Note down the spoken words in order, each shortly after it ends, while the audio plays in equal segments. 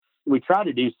we try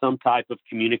to do some type of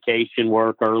communication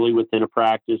work early within a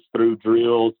practice through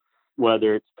drills,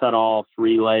 whether it's cutoffs,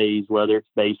 relays, whether it's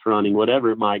base running,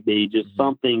 whatever it might be, just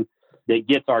something that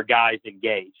gets our guys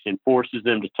engaged and forces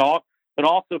them to talk, but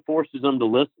also forces them to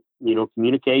listen. You know,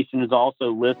 communication is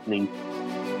also listening.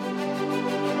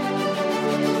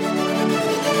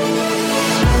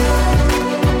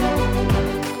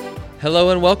 Hello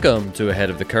and welcome to Ahead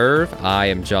of the Curve. I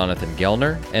am Jonathan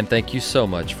Gellner, and thank you so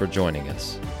much for joining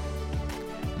us.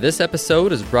 This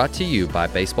episode is brought to you by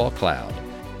Baseball Cloud.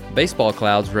 Baseball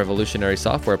Cloud's revolutionary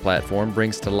software platform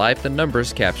brings to life the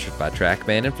numbers captured by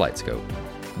TrackMan and FlightScope.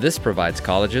 This provides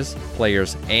colleges,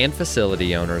 players, and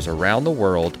facility owners around the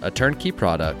world a turnkey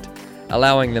product,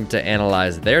 allowing them to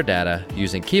analyze their data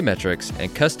using key metrics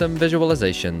and custom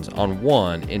visualizations on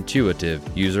one intuitive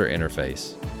user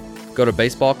interface. Go to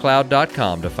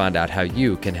baseballcloud.com to find out how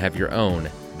you can have your own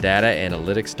data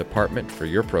analytics department for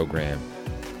your program.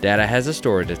 Data has a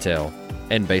story to tell,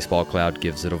 and Baseball Cloud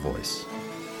gives it a voice.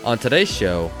 On today's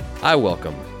show, I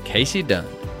welcome Casey Dunn,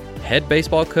 head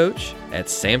baseball coach at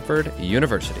Samford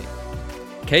University.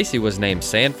 Casey was named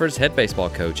Samford's head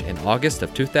baseball coach in August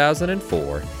of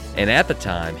 2004, and at the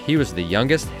time, he was the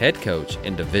youngest head coach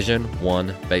in Division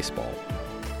I baseball.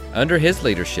 Under his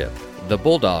leadership, the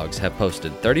Bulldogs have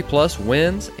posted 30-plus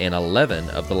wins in 11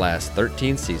 of the last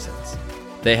 13 seasons.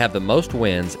 They have the most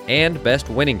wins and best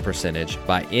winning percentage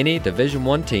by any Division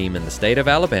I team in the state of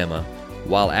Alabama,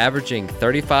 while averaging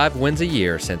 35 wins a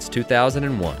year since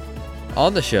 2001.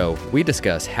 On the show, we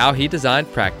discuss how he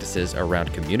designed practices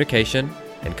around communication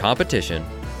and competition,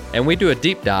 and we do a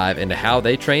deep dive into how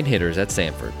they train hitters at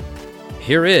Samford.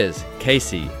 Here is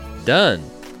Casey Dunn.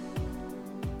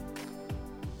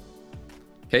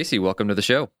 Casey, welcome to the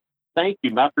show. Thank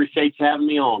you. I appreciate you having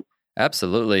me on.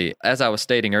 Absolutely. As I was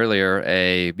stating earlier,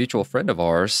 a mutual friend of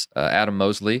ours, Adam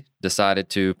Mosley, decided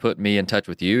to put me in touch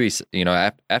with you. He's,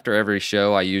 after every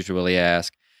show, I usually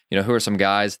ask, who are some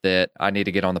guys that I need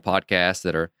to get on the podcast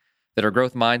that are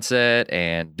growth mindset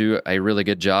and do a really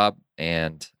good job.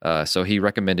 And so he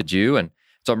recommended you. And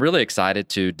so I'm really excited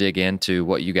to dig into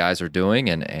what you guys are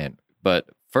doing. But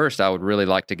first, I would really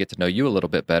like to get to know you a little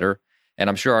bit better. And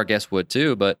I'm sure our guests would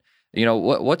too. But,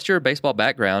 what's your baseball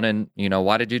background and,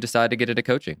 why did you decide to get into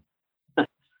coaching?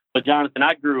 But Jonathan,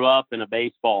 I grew up in a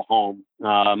baseball home.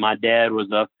 My dad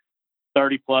was a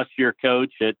 30-plus year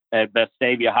coach at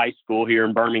Vestavia High School here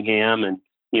in Birmingham and,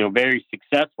 very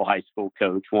successful high school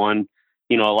coach. Won,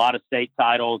 a lot of state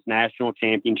titles, national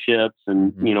championships,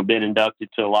 and, been inducted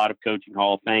to a lot of coaching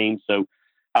Hall of Fame. So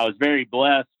I was very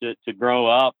blessed to grow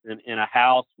up in a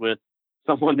house with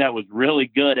someone that was really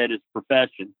good at his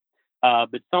profession,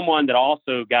 but someone that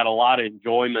also got a lot of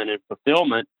enjoyment and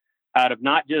fulfillment out of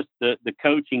not just the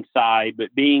coaching side,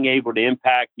 but being able to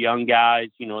impact young guys,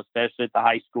 especially at the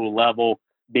high school level,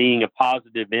 being a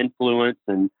positive influence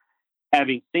and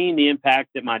having seen the impact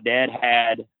that my dad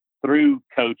had through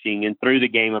coaching and through the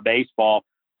game of baseball.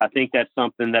 I think that's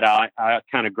something that I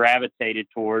kind of gravitated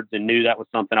towards and knew that was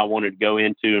something I wanted to go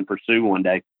into and pursue one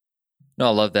day. No,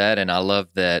 I love that. And I love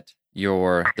that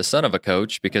you're the son of a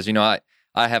coach because,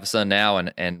 I have a son now,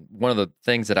 and one of the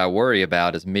things that I worry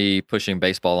about is me pushing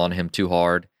baseball on him too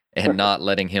hard and not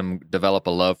letting him develop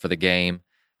a love for the game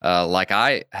like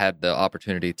I had the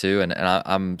opportunity to. And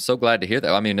I'm so glad to hear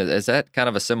that. I mean, is that kind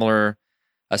of a similar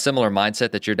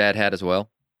mindset that your dad had as well?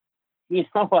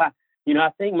 I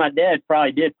think my dad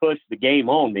probably did push the game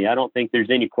on me. I don't think there's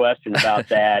any question about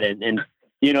that. And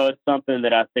it's something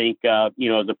that I think, as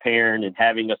a parent and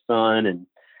having a son and,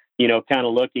 kind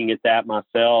of looking at that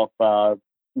myself, I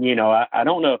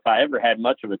don't know if I ever had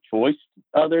much of a choice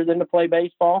other than to play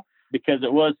baseball because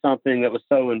it was something that was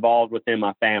so involved within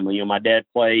my family. My dad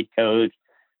played, coached,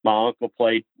 my uncle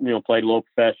played a little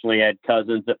professionally, I had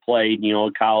cousins that played,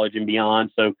 college and beyond.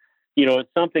 So, it's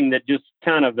something that just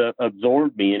kind of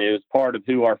absorbed me and it was part of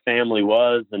who our family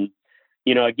was. And,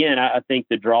 again, I think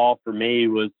the draw for me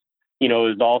was, it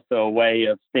was also a way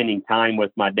of spending time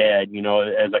with my dad.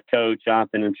 As a coach,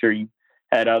 Jonathan, I'm sure you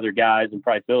had other guys and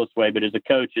probably feel this way, but as a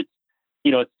coach,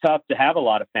 it's tough to have a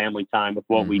lot of family time with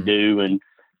what we do. And,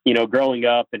 growing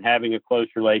up and having a close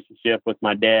relationship with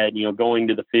my dad, going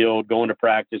to the field, going to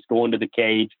practice, going to the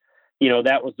cage,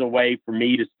 that was a way for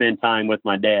me to spend time with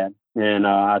my dad. And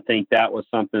I think that was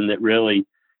something that really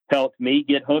helped me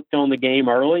get hooked on the game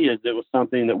early, as it was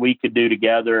something that we could do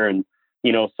together and,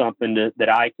 something that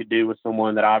I could do with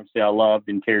someone that obviously I loved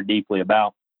and cared deeply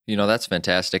about. That's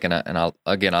fantastic. And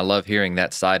I love hearing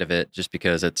that side of it just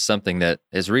because it's something that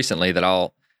is recently that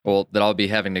I'll be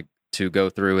having to go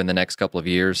through in the next couple of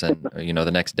years and,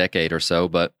 the next decade or so.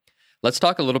 But let's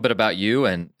talk a little bit about you.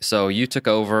 And so you took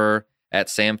over at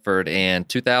Samford in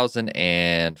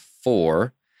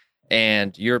 2004,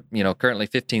 and you're, currently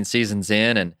 15 seasons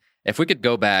in. And if we could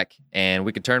go back and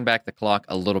we could turn back the clock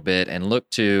a little bit and look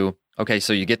to, okay,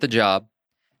 so you get the job,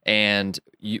 and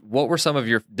what were some of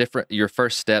your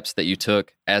first steps that you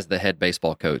took as the head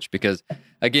baseball coach? Because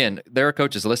again, there are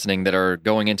coaches listening that are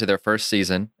going into their first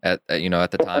season at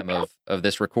the time of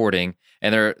this recording,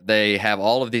 and they have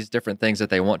all of these different things that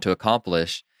they want to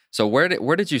accomplish. So where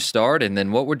did you start, and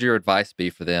then what would your advice be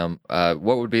for them?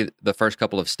 What would be the first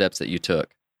couple of steps that you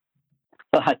took?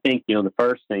 Well, I think, the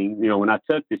first thing, when I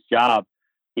took this job,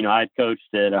 I had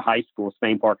coached at a high school,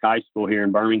 Spain Park High School here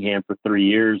in Birmingham for 3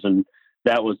 years, and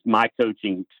that was my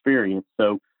coaching experience.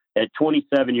 So at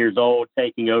 27 years old,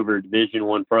 taking over a Division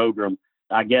I program,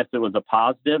 I guess it was a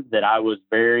positive that I was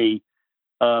very,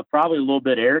 probably a little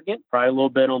bit arrogant, probably a little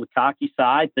bit on the cocky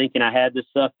side, thinking I had this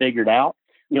stuff figured out.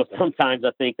 Sometimes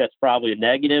I think that's probably a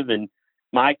negative. In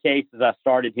my case, as I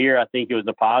started here, I think it was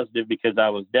a positive because I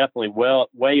was definitely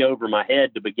way over my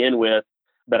head to begin with,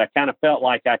 but I kind of felt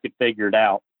like I could figure it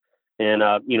out. And,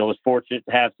 was fortunate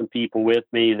to have some people with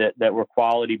me that were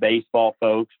quality baseball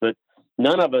folks, but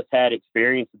none of us had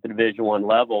experience at the Division I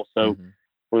level. So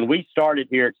when we started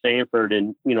here at Samford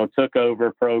and, took over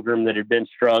a program that had been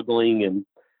struggling and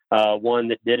one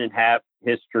that didn't have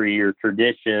history or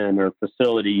tradition or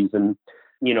facilities, and,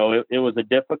 it was a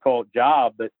difficult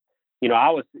job, but,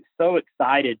 I was so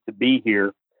excited to be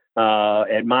here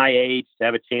at my age, to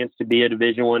have a chance to be a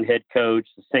Division I head coach.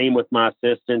 The same with my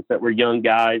assistants that were young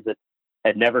guys that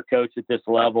had never coached at this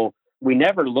level. We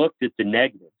never looked at the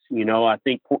negatives. I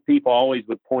think people always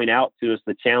would point out to us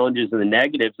the challenges and the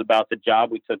negatives about the job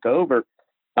we took over.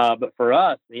 But for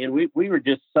us, man, we were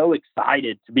just so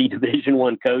excited to be Division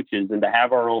I coaches and to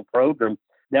have our own program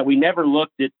that we never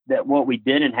looked at that what we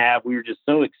didn't have. We were just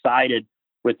so excited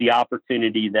with the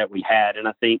opportunity that we had. And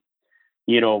I think,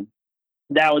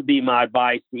 that would be my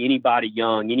advice to anybody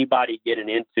young, anybody getting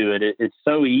into it. It's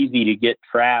so easy to get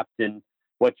trapped in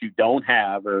what you don't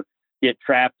have or get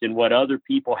trapped in what other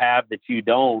people have that you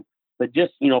don't. But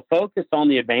just, focus on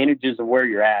the advantages of where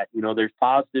you're at. There's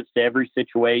positives to every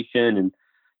situation.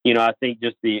 And, I think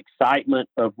just the excitement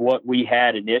of what we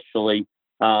had initially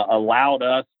allowed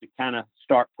us to kind of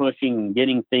start pushing and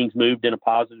getting things moved in a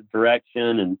positive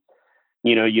direction. And,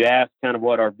 you asked kind of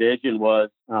what our vision was.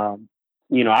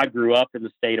 I grew up in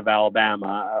the state of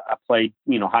Alabama. I played,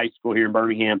 high school here in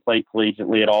Birmingham, played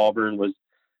collegiately at Auburn, was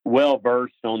well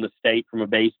versed on the state from a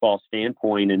baseball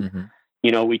standpoint. And,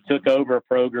 we took over a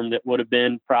program that would have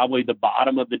been probably the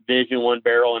bottom of the Division I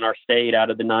barrel in our state out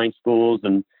of the 9 schools.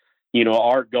 And,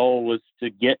 our goal was to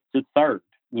get to third,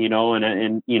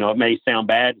 and it may sound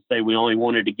bad to say we only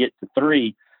wanted to get to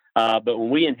 3. But when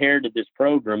we inherited this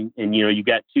program and, you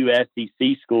got 2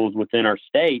 SEC schools within our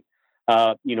state,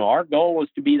 our goal was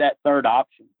to be that third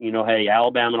option. Hey,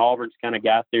 Alabama and Auburn's kind of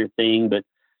got their thing, but,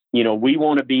 we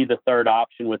want to be the third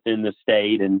option within the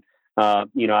state. And,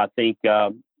 I think,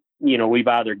 we've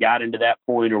either gotten to that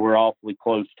point or we're awfully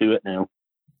close to it now.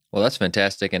 Well, that's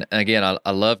fantastic. And again,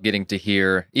 I love getting to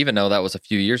hear, even though that was a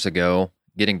few years ago,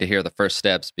 getting to hear the first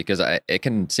steps, because it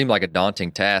can seem like a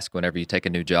daunting task whenever you take a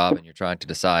new job and you're trying to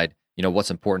decide,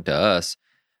 what's important to us.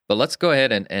 But let's go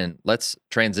ahead and let's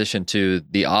transition to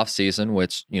the off season,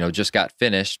 which, just got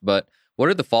finished. But what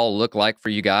did the fall look like for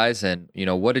you guys? And,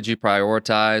 what did you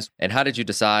prioritize? And how did you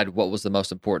decide what was the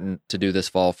most important to do this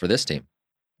fall for this team?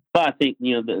 Well, I think,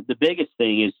 the biggest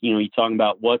thing is, you're talking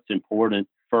about what's important.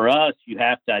 For us, you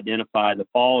have to identify the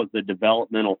fall as a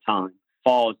developmental time.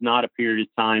 Fall is not a period of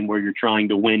time where you're trying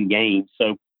to win games.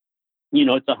 So,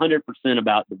 it's 100%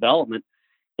 about development.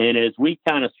 And as we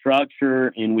kind of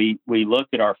structure and we look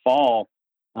at our fall,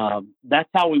 that's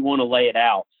how we want to lay it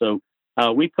out. So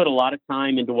we put a lot of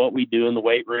time into what we do in the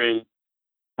weight room.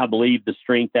 I believe the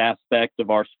strength aspect of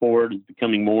our sport is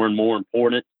becoming more and more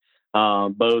important,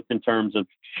 both in terms of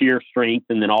sheer strength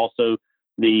and then also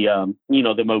the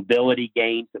the mobility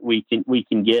gains that we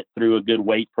can get through a good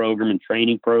weight program and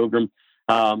training program.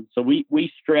 So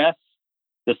we stress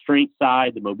the strength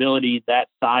side, the mobility, that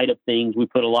side of things. We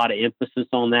put a lot of emphasis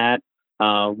on that.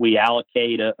 We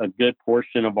allocate a good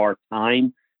portion of our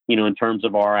time, in terms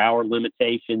of our hour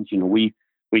limitations. We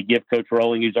give Coach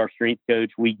Rowling, who's our strength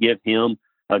coach, we give him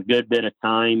a good bit of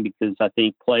time because I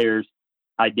think players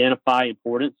identify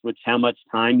importance, which how much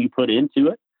time you put into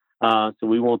it. So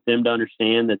we want them to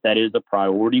understand that is a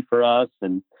priority for us.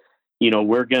 And,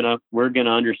 we're gonna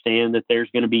understand that there's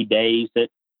going to be days that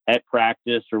at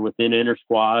practice or within inter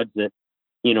squads that,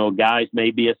 guys may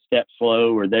be a step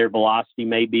slow or their velocity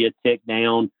may be a tick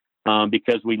down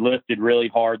because we lifted really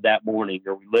hard that morning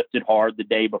or we lifted hard the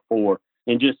day before.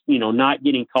 and just, not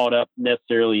getting caught up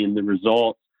necessarily in the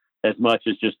results as much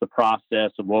as just the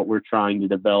process of what we're trying to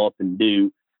develop and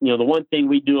do. The one thing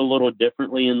we do a little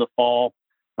differently in the fall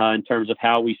in terms of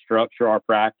how we structure our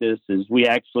practice is we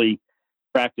actually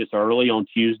practice early on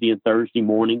Tuesday and Thursday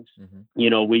mornings.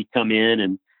 Mm-hmm. We come in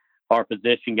and our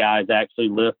position guys actually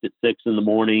lift at 6 a.m,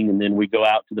 and then we go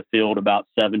out to the field about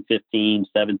 7:15,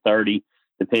 7:30,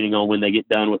 depending on when they get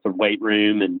done with the weight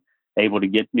room and able to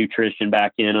get nutrition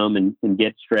back in them and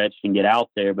get stretched and get out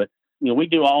there. But, we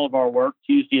do all of our work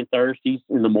Tuesday and Thursdays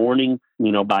in the morning.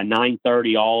 By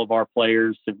 9:30, all of our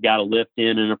players have got a lift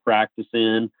in and a practice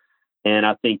in. And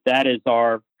I think that is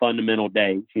our fundamental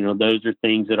days. Those are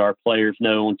things that our players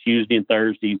know on Tuesday and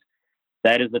Thursdays.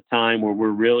 That is a time where we're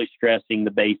really stressing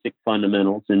the basic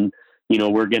fundamentals. And,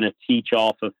 we're going to teach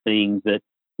off of things that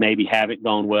maybe haven't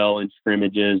gone well in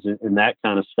scrimmages and that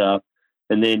kind of stuff.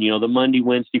 And then, the Monday,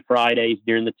 Wednesday, Fridays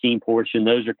during the team portion,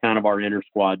 those are kind of our inter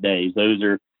squad days. Those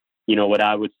are, what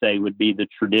I would say would be the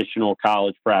traditional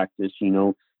college practice,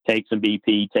 take some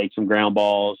BP, take some ground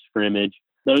balls, scrimmage.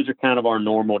 Those are kind of our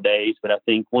normal days. But I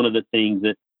think one of the things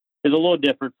that is a little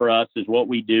different for us is what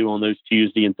we do on those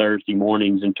Tuesday and Thursday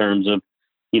mornings in terms of,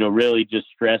 really just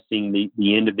stressing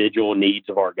the individual needs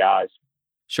of our guys.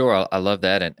 Sure. I love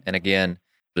that. And again,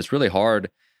 it's really hard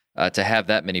to have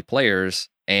that many players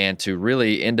and to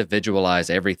really individualize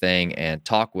everything and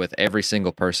talk with every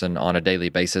single person on a daily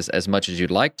basis as much as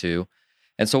you'd like to.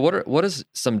 And so what is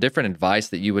some different advice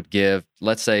that you would give,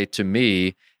 let's say to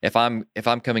me, if I'm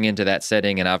coming into that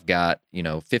setting and I've got,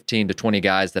 15 to 20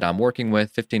 guys that I'm working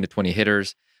with, 15 to 20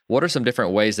 hitters, what are some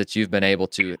different ways that you've been able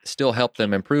to still help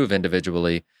them improve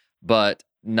individually, but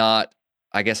not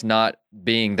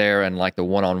being there in like the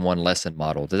one-on-one lesson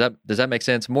model? Does that make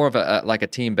sense? More of a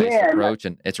team-based approach,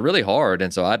 and it's really hard.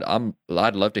 And so I'd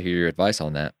love to hear your advice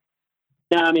on that.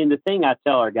 Yeah, I mean, the thing I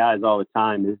tell our guys all the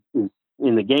time is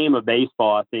in the game of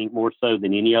baseball, I think more so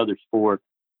than any other sport,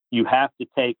 you have to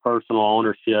take personal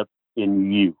ownership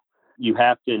in you. You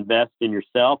have to invest in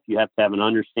yourself. You have to have an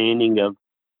understanding of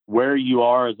where you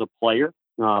are as a player,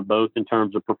 both in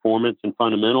terms of performance and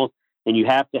fundamentals. And you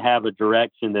have to have a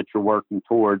direction that you're working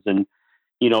towards. And,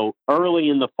 early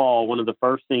in the fall, one of the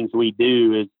first things we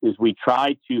do is we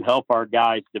try to help our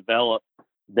guys develop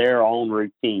their own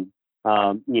routine.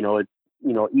 It's,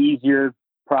 easier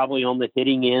probably on the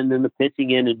hitting end than the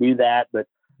pitching end to do that. But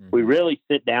we really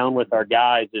sit down with our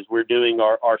guys as we're doing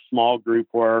our small group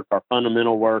work, our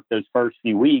fundamental work those first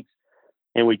few weeks.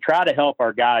 And we try to help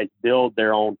our guys build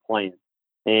their own plan.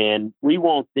 And we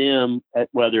want them,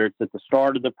 whether it's at the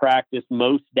start of the practice,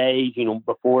 most days,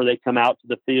 before they come out to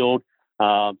the field.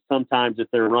 Sometimes if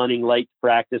they're running late to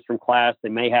practice from class, they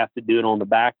may have to do it on the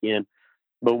back end.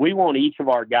 But we want each of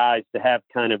our guys to have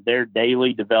kind of their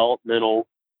daily developmental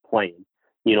plan.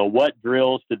 What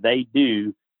drills do they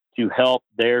do to help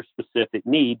their specific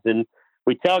needs? And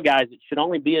we tell guys it should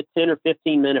only be a 10 or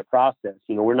 15 minute process.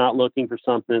 We're not looking for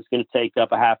something that's going to take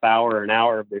up a half hour or an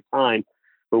hour of their time.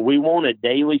 But we want a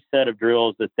daily set of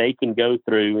drills that they can go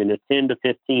through in a 10 to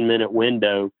 15 minute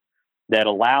window that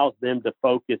allows them to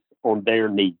focus on their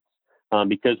needs.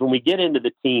 Because when we get into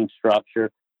the team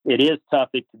structure, it is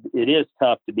tough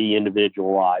to be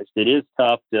individualized. It is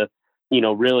tough to,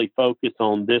 really focus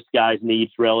on this guy's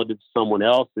needs relative to someone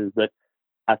else's. But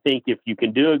I think if you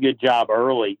can do a good job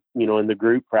early, in the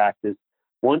group practice,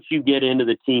 once you get into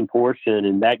the team portion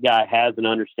and that guy has an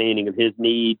understanding of his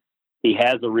needs, he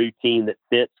has a routine that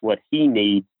fits what he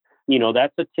needs,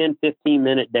 that's a 10, 15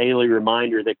 minute daily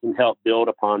reminder that can help build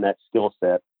upon that skill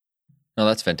set. No,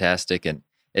 that's fantastic. And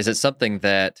is it something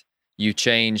that you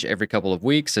change every couple of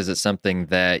weeks? Is it something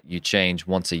that you change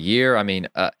once a year? I mean,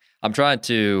 I'm trying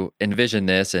to envision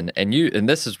this, and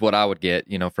this is what I would get,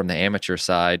 from the amateur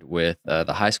side with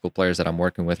the high school players that I'm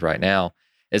working with right now,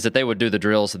 is that they would do the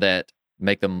drills that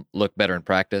make them look better in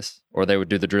practice, or they would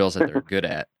do the drills that they're good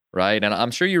at. Right. And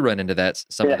I'm sure you run into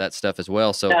some of that stuff as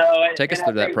well. So take us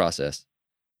through that process.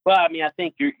 Well, I mean, I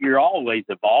think you're always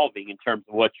evolving in terms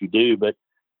of what you do. But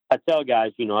I tell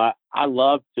guys, I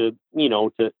love to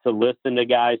listen to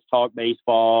guys talk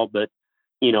baseball, but,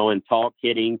 and talk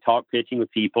hitting, talk pitching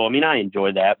with people. I mean, I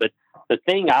enjoy that. But the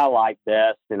thing I like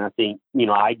best, and I think,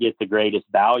 I get the greatest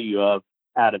value of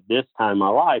out of this time in my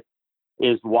life,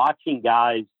 is watching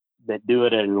guys that do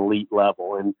it at an elite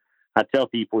level. And I tell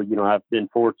people, I've been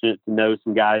fortunate to know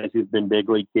some guys who've been big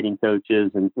league hitting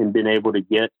coaches and been able to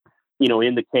get,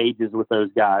 in the cages with those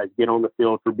guys, get on the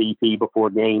field for BP before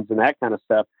games and that kind of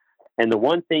stuff. And the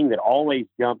one thing that always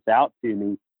jumps out to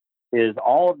me is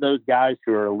all of those guys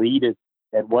who are elite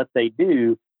at what they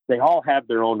do, they all have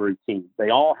their own routine. They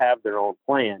all have their own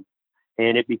plan.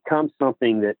 and it becomes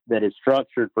something that is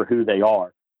structured for who they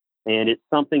are. And it's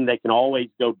something they can always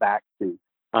go back to.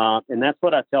 And that's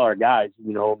what I tell our guys.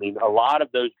 A lot of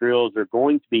those drills are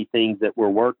going to be things that we're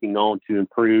working on to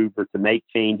improve or to make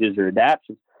changes or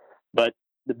adaptations. But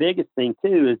the biggest thing,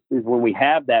 too, is when we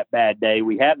have that bad day,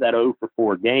 we have that 0 for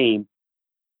 4 game,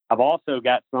 I've also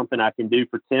got something I can do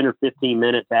for 10 or 15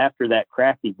 minutes after that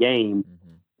crappy game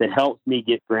that helps me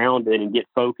get grounded and get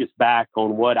focused back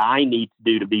on what I need to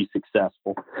do to be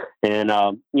successful. And,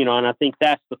 and I think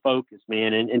that's the focus,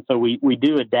 man. And so we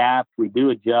do adapt, we do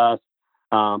adjust.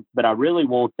 But I really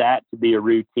want that to be a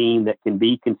routine that can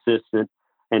be consistent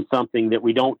and something that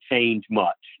we don't change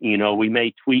much. We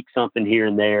may tweak something here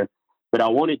and there, but I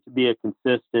want it to be a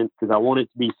consistent, because I want it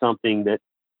to be something that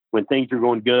when things are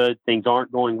going good, things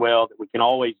aren't going well, that we can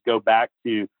always go back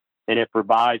to. And it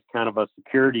provides kind of a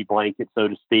security blanket, so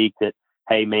to speak, that,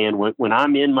 hey, man, when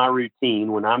I'm in my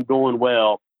routine, when I'm going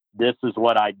well, this is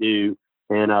what I do.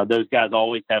 And those guys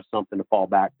always have something to fall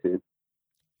back to.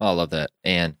 I love that.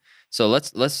 And so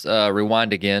let's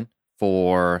rewind again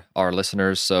for our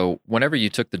listeners. So whenever you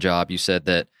took the job, you said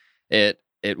that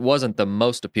it wasn't the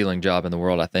most appealing job in the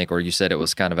world, I think, or you said it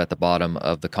was kind of at the bottom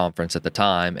of the conference at the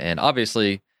time. And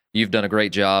obviously, you've done a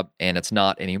great job, and it's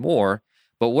not anymore.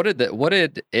 But what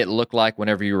did it look like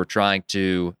whenever you were trying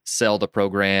to sell the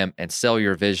program and sell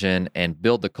your vision and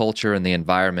build the culture and the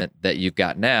environment that you've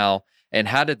got now? And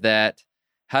how did that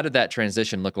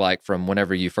transition look like from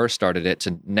whenever you first started it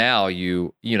to now?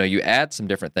 You add some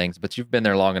different things, but you've been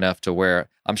there long enough to where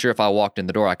I'm sure if I walked in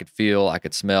the door, I could feel, I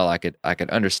could smell, I could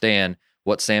understand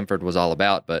what Samford was all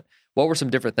about. But what were some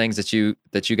different things that you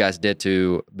guys did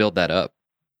to build that up?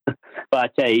 But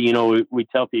I tell you, we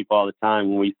tell people all the time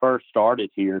when we first started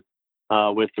here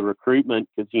with the recruitment,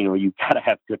 because, you've got to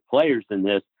have good players in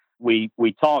this. We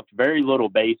talked very little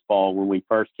baseball when we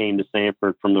first came to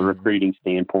Samford from the recruiting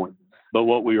standpoint. But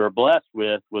what we were blessed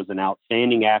with was an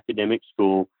outstanding academic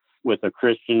school with a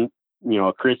Christian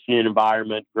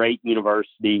environment, great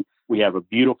university. We have a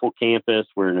beautiful campus.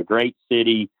 We're in a great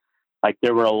city. Like,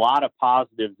 there were a lot of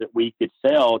positives that we could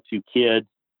sell to kids,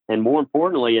 and more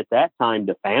importantly, at that time,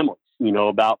 to families,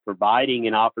 about providing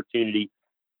an opportunity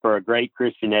for a great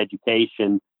Christian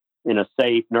education in a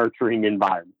safe, nurturing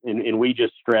environment. And we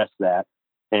just stressed that.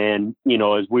 And,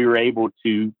 as we were able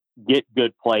to get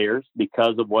good players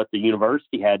because of what the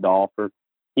university had to offer,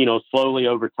 slowly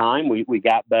over time, we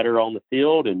got better on the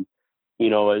field. And,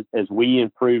 as we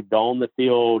improved on the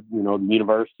field, the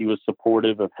university was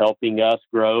supportive of helping us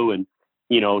grow and,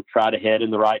 try to head in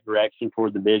the right direction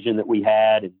toward the vision that we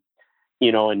had. And,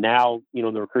 and now,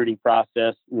 the recruiting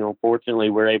process, fortunately,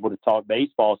 we're able to talk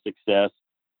baseball success,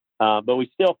 but we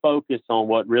still focus on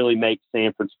what really makes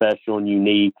Samford special and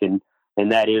unique. And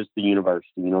that is the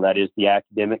university, that is the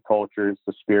academic culture, it's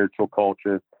the spiritual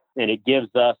culture, and it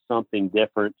gives us something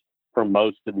different from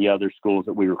most of the other schools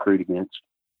that we recruit against.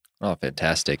 Oh,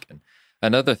 fantastic. And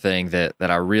another thing that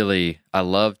I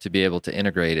love to be able to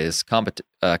integrate is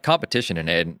competition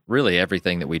and really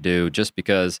everything that we do, just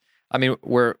because,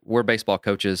 we're baseball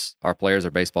coaches, our players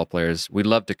are baseball players, we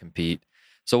love to compete.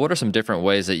 So what are some different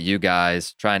ways that you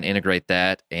guys try and integrate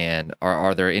that? And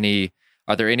are there any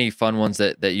fun ones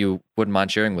that you wouldn't mind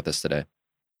sharing with us today?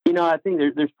 I think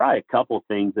there's probably a couple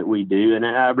things that we do, and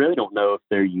I really don't know if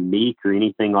they're unique or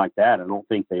anything like that. I don't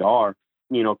think they are,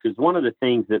 because one of the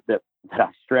things that I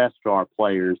stress to our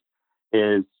players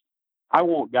is I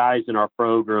want guys in our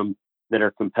program that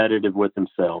are competitive with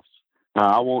themselves.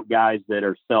 I want guys that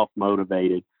are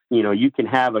self-motivated. You can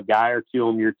have a guy or two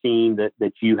on your team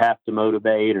that you have to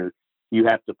motivate or you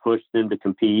have to push them to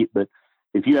compete. But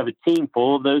if you have a team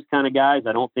full of those kind of guys,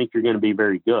 I don't think you're going to be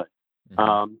very good.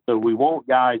 So we want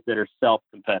guys that are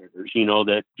self-competitors,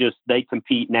 that just they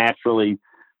compete naturally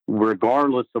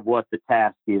regardless of what the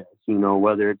task is,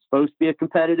 whether it's supposed to be a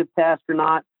competitive task or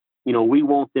not. We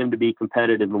want them to be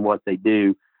competitive in what they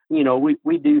do.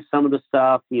 We do some of the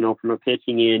stuff, from a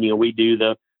pitching end, we do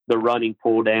the running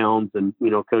pull downs, and,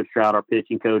 Coach Stroud, our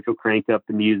pitching coach, will crank up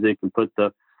the music and put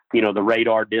the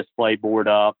radar display board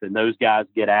up, and those guys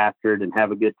get after it and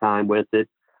have a good time with it.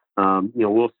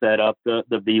 We'll set up the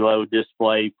velo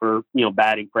display for,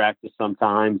 batting practice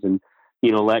sometimes, and,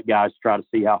 let guys try to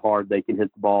see how hard they can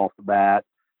hit the ball off the bat.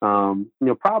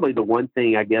 Probably the one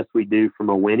thing I guess we do from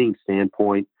a winning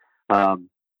standpoint,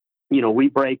 we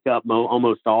break up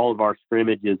almost all of our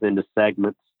scrimmages into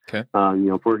segments. Okay.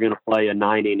 If we're going to play a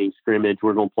 9-inning scrimmage,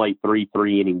 we're going to play 3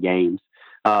 3-inning games,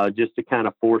 just to kind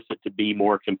of force it to be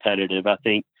more competitive. I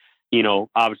think,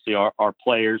 obviously our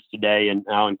players today, and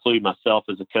I'll include myself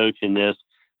as a coach in this,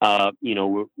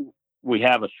 we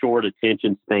have a short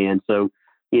attention span. So,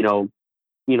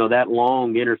 that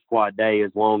long inter-squad day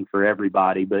is long for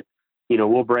everybody, but,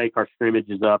 we'll break our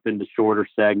scrimmages up into shorter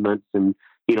segments and,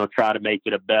 try to make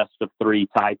it a best of three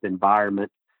type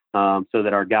environment, so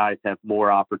that our guys have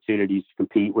more opportunities to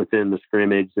compete within the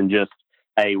scrimmage than just,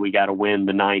 hey, we got to win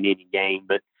the 9-inning game.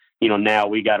 But, now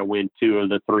we got to win two of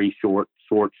the three short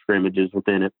scrimmages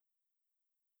within it.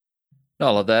 No,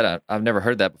 I love that. I've never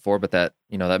heard that before, but that,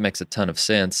 that makes a ton of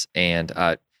sense. And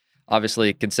I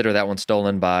obviously consider that one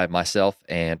stolen by myself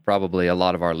and probably a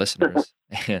lot of our listeners.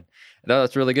 And no,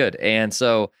 that's really good. And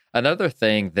so another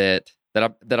thing that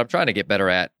I'm trying to get better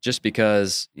at, just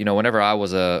because, whenever I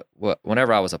was a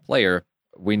player,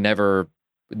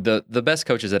 the best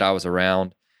coaches that I was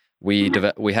around, we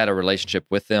had a relationship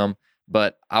with them,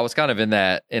 but I was kind of in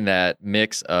that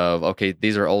mix of, okay,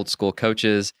 these are old school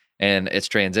coaches, and it's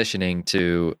transitioning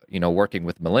to, working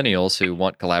with millennials who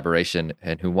want collaboration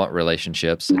and who want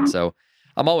relationships. And so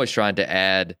I'm always trying to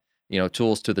add,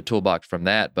 tools to the toolbox from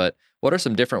that. But what are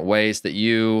some different ways that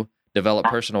you develop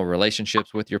personal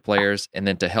relationships with your players, and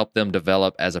then to help them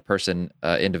develop as a person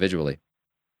individually?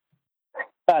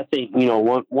 I think,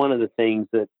 one of the things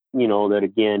that, that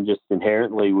again, just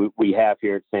inherently we have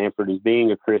here at Samford is,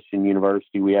 being a Christian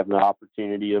university, we have the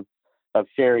opportunity of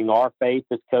sharing our faith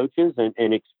as coaches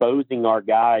and exposing our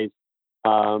guys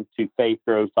to faith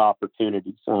growth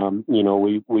opportunities.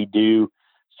 We do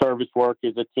service work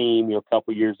as a team. A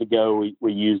couple years ago,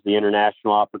 we used the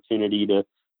international opportunity to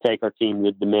take our team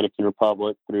to the Dominican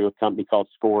Republic through a company called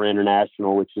SCORE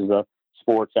International, which is a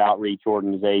sports outreach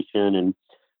organization, and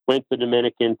went to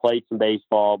Dominican, played some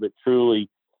baseball, but truly,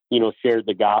 shared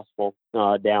the gospel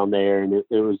down there. And it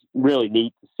was really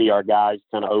neat to see our guys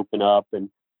kind of open up and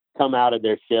come out of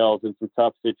their shells in some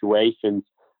tough situations,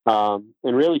 and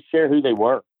really share who they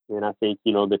were. And I think,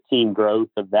 the team growth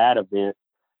of that event,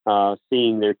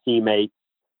 seeing their teammates,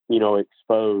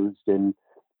 exposed and,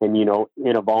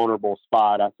 in a vulnerable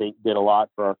spot, I think did a lot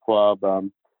for our club.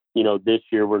 This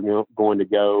year we're going to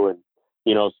go and,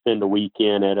 spend a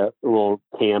weekend at a little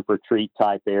camp retreat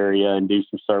type area and do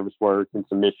some service work and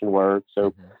some mission work.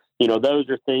 So, those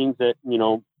are things that,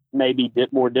 may be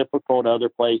more difficult other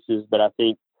places, but I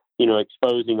think,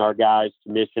 exposing our guys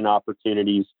to mission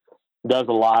opportunities does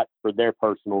a lot for their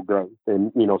personal growth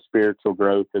and, spiritual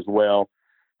growth as well.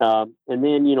 And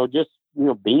then, just,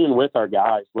 being with our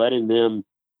guys, letting them,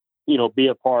 be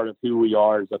a part of who we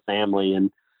are as a family.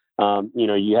 And,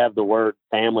 you have the word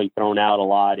family thrown out a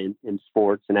lot in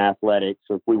sports and athletics.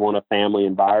 So if we want a family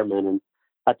environment, and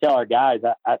I tell our guys,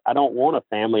 I don't want a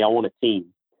family, I want a team.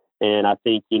 And I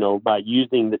think, by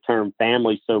using the term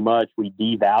family so much, we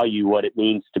devalue what it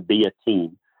means to be a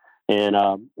team. And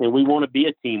we want to be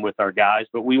a team with our guys,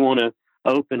 but we want to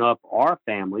open up our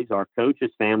families, our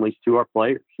coaches' families, to our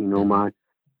players.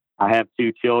 I have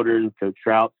two children. Coach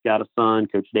Trout's got a son.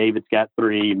 Coach David's got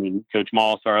three. Coach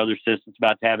Moss, our other assistant's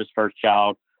about to have his first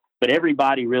child. But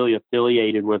everybody really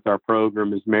affiliated with our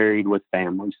program is married with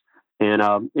families.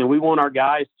 And we want our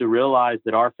guys to realize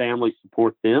that our families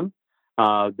support them.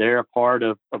 They're a part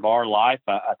of our life.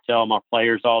 I tell my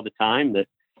players all the time that,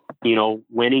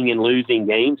 winning and losing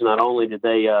games, not only do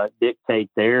they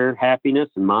dictate their happiness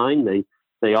and mine,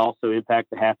 they also impact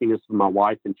the happiness of my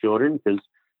wife and children, because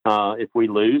if we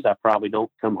lose, I probably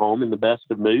don't come home in the best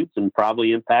of moods, and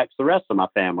probably impacts the rest of my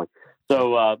family.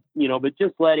 So, but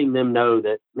just letting them know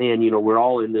that, man, we're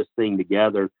all in this thing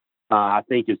together, I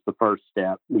think is the first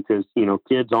step, because,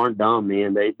 kids aren't dumb,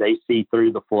 man. They see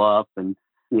through the fluff. And,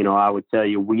 I would tell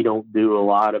you, we don't do a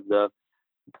lot of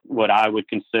what I would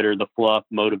consider the fluff,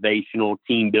 motivational,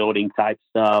 team building type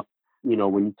stuff.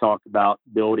 When you talk about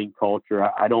building culture,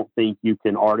 I don't think you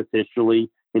can artificially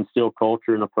instill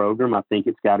culture in a program. I think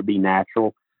it's got to be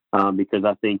natural, because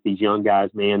I think these young guys,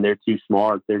 man, they're too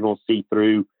smart. They're going to see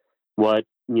through what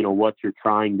you're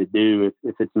trying to do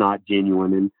if it's not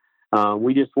genuine. And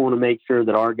we just want to make sure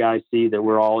that our guys see that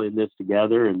we're all in this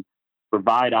together, and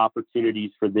provide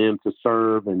opportunities for them to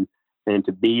serve and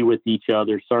to be with each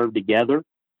other, serve together,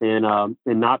 and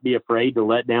not be afraid to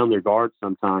let down their guard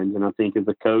sometimes. And I think as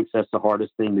a coach, that's the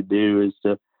hardest thing to do, is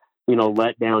to,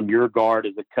 let down your guard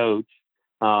as a coach,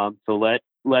 to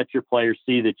let your players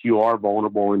see that you are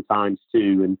vulnerable in times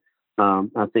too. And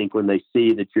I think when they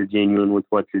see that you're genuine with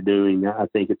what you're doing, I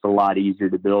think it's a lot easier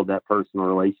to build that personal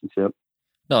relationship.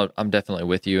 No, I'm definitely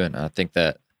with you. And I think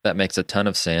that makes a ton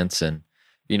of sense. And,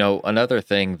 another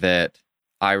thing that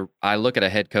I look at a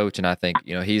head coach and I think,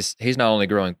 he's not only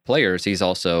growing players, he's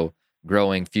also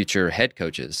growing future head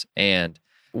coaches. And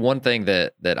one thing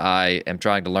that I am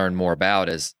trying to learn more about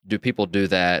is, do people do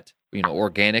that,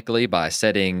 organically by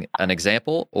setting an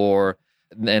example, or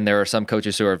And there are some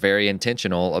coaches who are very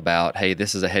intentional about, hey,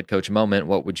 this is a head coach moment.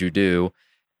 What would you do?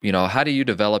 How do you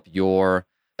develop your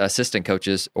assistant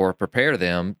coaches or prepare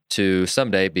them to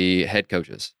someday be head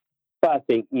coaches? I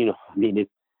think,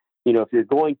 if you're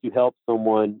going to help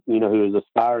someone, who is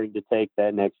aspiring to take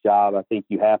that next job, I think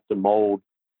you have to mold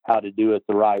how to do it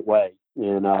the right way.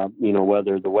 And,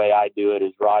 whether the way I do it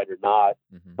is right or not,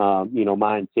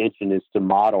 my intention is to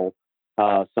model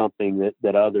something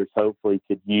that others hopefully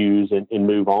could use and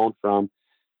move on from.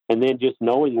 And then just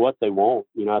knowing what they want.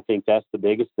 I think that's the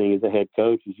biggest thing as a head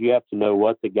coach is you have to know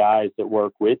what the guys that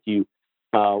work with you,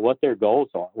 what their goals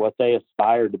are, what they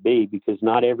aspire to be, because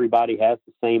not everybody has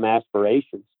the same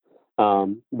aspirations.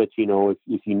 But,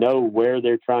 if you know where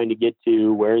they're trying to get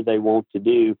to, where they want to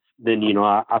do, then,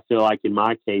 I feel like in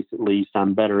my case, at least,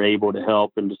 I'm better able to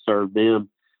help and to serve them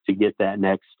to get that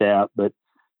next step. But,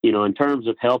 in terms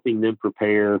of helping them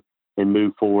prepare and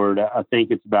move forward, I think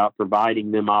it's about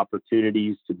providing them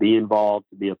opportunities to be involved,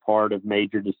 to be a part of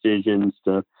major decisions,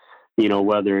 to,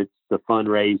 whether it's the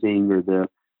fundraising or the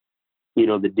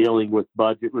dealing with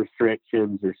budget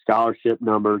restrictions or scholarship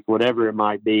numbers, whatever it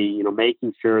might be,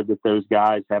 making sure that those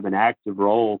guys have an active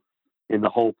role in the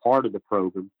whole part of the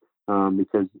program.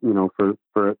 Because,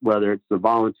 for whether it's the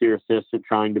volunteer assistant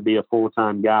trying to be a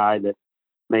full-time guy that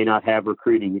may not have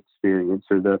recruiting experience,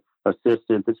 or the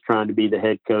assistant that's trying to be the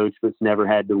head coach but's never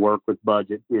had to work with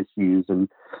budget issues, and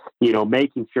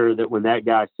making sure that when that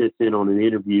guy sits in on an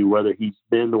interview, whether he's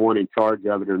been the one in charge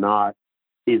of it or not,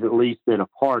 he's at least been a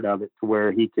part of it to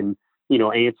where he can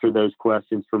answer those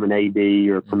questions from an AD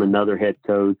or from another head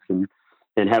coach, and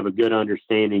have a good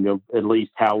understanding of at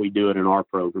least how we do it in our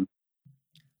program.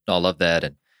 I love that.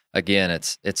 And again,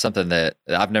 it's something that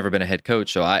I've never been a head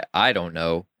coach, so I don't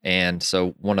know. And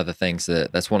so that's one of the things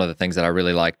that I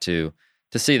really like to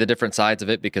see the different sides of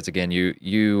it, because again,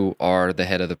 you are the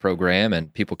head of the program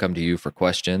and people come to you for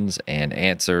questions and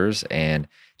answers and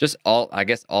just all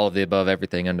of the above,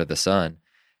 everything under the sun.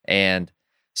 And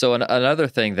so another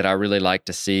thing that I really like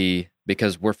to see,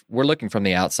 because we're looking from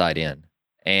the outside in,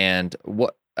 and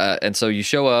so you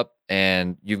show up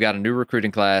and you've got a new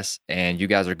recruiting class and you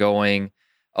guys are going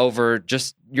over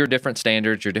just your different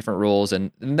standards, your different rules,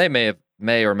 and they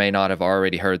may or may not have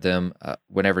already heard them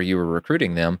whenever you were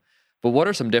recruiting them. But what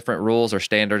are some different rules or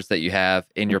standards that you have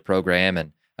in your program?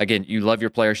 And again, you love your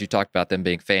players. You talked about them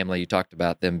being family. You talked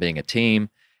about them being a team.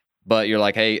 But you're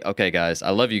like, hey, okay, guys, I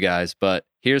love you guys, but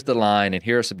here's the line, and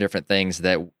here are some different things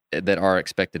that are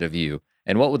expected of you.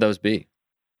 And what would those be?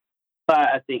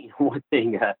 I think one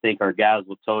thing our guys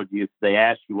will tell you, if they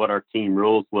ask you what our team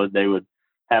rules would, they would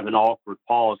have an awkward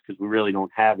pause because we really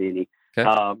don't have any.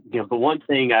 Okay. But one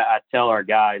thing I tell our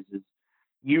guys is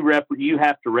you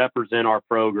have to represent our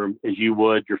program as you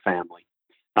would your family,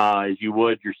 as you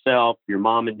would yourself, your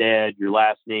mom and dad, your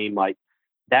last name. Like,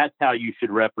 that's how you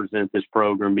should represent this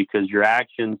program, because your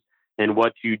actions and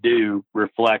what you do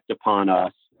reflect upon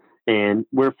us. And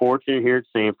we're fortunate here at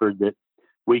Samford that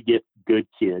we get good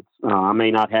kids. I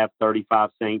may not have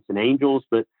 35 saints and angels,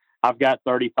 but I've got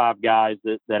 35 guys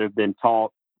that have been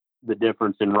taught the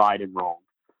difference in right and wrong.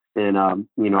 And,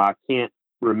 I can't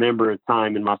remember a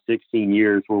time in my 16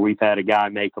 years where we've had a guy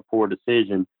make a poor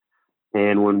decision.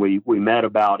 And when we met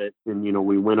about it and,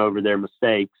 we went over their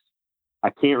mistakes, I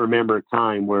can't remember a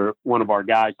time where one of our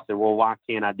guys said, well, why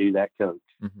can't I do that, coach?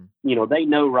 Mm-hmm. They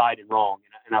know right and wrong.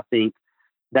 And I think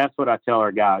that's what I tell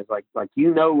our guys, like, what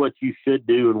you should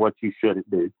do and what you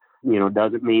shouldn't do.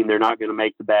 Doesn't mean they're not going to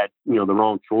make the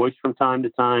wrong choice from time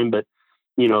to time. But,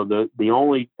 the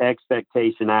only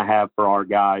expectation I have for our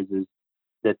guys is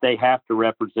that they have to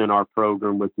represent our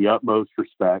program with the utmost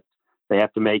respect. They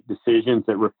have to make decisions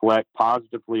that reflect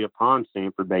positively upon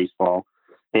Samford baseball.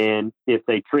 And if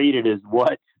they treat it as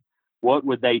what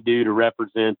would they do to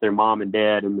represent their mom and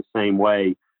dad in the same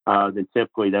way, then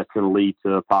typically that's going to lead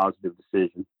to a positive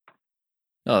decision.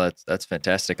 Oh, that's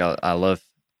fantastic. I love,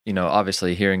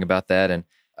 obviously hearing about that. And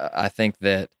I think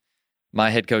that my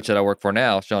head coach that I work for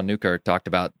now, Sean Newkirk, talked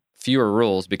about fewer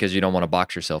rules because you don't want to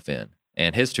box yourself in.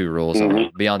 And his two rules are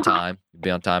be on time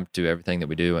to do everything that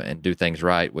we do and do things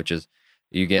right, which is,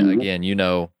 again,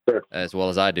 as well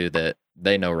as I do that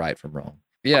they know right from wrong.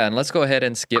 Yeah, and let's go ahead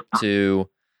and skip to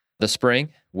the spring,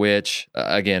 which,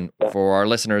 again, for our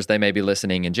listeners, they may be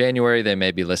listening in January, they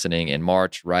may be listening in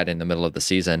March, right in the middle of the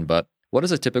season. But what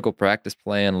does a typical practice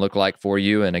plan look like for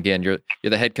you? And again, you're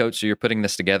the head coach, so you're putting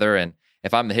this together. And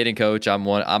if I'm the hitting coach,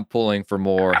 I'm pulling for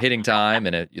more hitting time,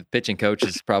 and the pitching coach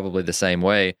is probably the same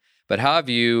way. But how have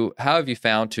you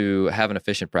found to have an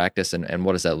efficient practice, and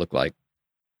what does that look like?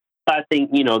 I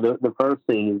think, the first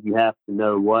thing is you have to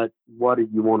know what do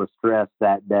you want to stress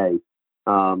that day.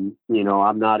 I'm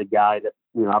not a guy that,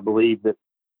 I believe that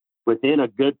within a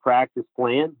good practice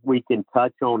plan, we can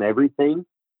touch on everything.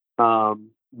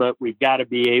 But we've got to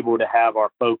be able to have our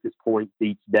focus points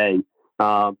each day.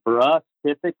 For us,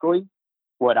 typically,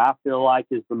 what I feel like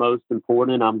is the most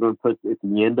important, I'm going to put at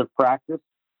the end of practice.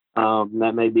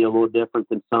 That may be a little different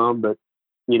than some, but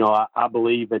I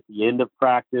believe at the end of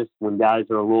practice, when guys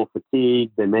are a little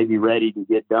fatigued, they may be ready to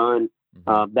get done.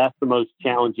 That's the most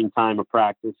challenging time of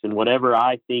practice. And whatever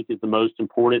I think is the most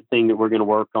important thing that we're going to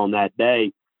work on that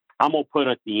day, I'm going to put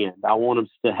at the end. I want them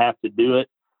to have to do it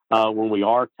when we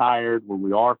are tired, when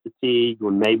we are fatigued,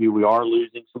 when maybe we are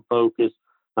losing some focus.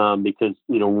 Because,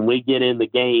 when we get in the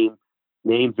game,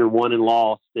 games are won and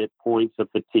lost at points of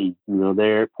fatigue.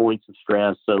 They're at points of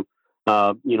stress. So,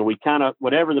 we kind of,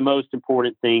 whatever the most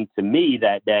important thing to me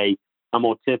that day, I'm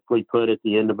going to typically put at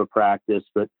the end of a practice.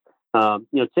 But,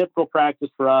 typical practice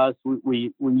for us,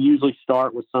 we usually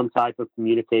start with some type of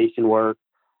communication work,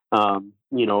 kind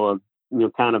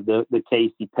of the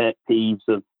Casey pet peeves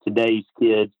of today's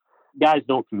kids. Guys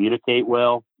don't communicate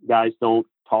well. Guys don't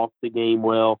talk the game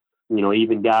well.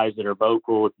 Even guys that are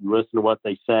vocal, if you listen to what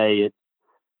they say, it's,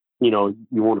 you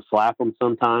want to slap them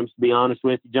sometimes, to be honest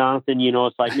with you, Jonathan.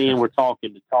 It's like, man, we're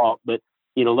talking to talk, but,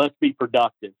 let's be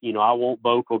productive. I want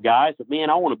vocal guys, but man,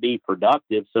 I want to be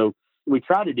productive. So we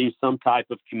try to do some type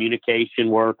of communication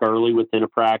work early within a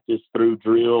practice through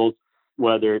drills,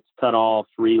 whether it's cutoffs,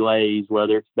 relays,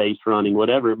 whether it's base running,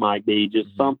 whatever it might be,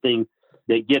 just something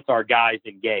that gets our guys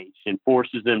engaged and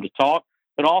forces them to talk,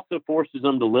 but also forces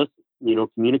them to listen.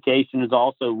 Communication is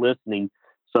also listening.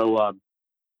 So,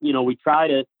 we try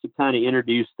to kind of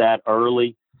introduce that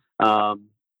early. And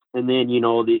then,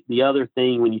 the other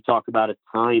thing when you talk about a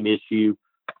time issue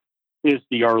is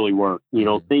the early work,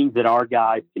 things that our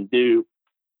guys can do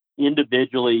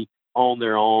individually on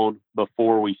their own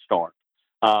before we start.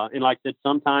 And like I said,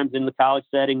 sometimes in the college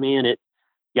setting, man,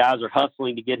 guys are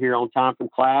hustling to get here on time from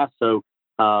class. So,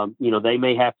 they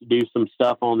may have to do some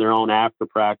stuff on their own after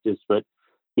practice, but,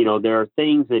 there are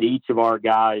things that each of our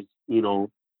guys,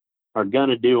 are going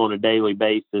to do on a daily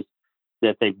basis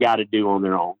that they've got to do on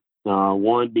their own.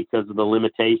 One, because of the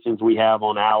limitations we have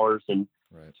on hours, and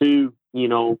right. Two,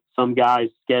 some guys'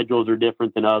 schedules are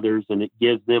different than others, and it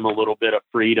gives them a little bit of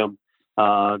freedom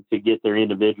to get their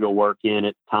individual work in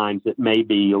at times that may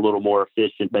be a little more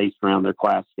efficient based around their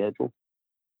class schedule.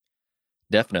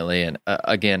 Definitely. And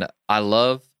again, I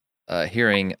love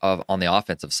hearing on the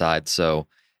offensive side. So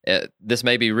this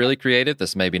may be really creative,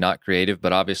 this may be not creative,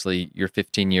 but obviously you're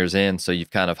 15 years in, so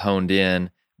you've kind of honed in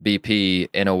BP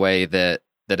in a way that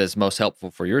is most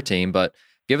helpful for your team. But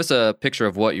give us a picture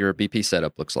of what your BP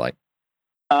setup looks like.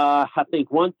 I think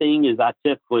one thing is I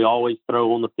typically always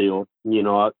throw on the field.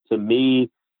 To me,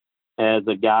 as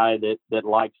a guy that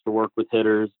likes to work with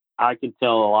hitters, I can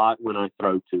tell a lot when I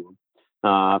throw to them.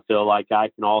 I feel like I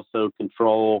can also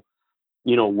control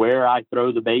where I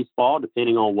throw the baseball,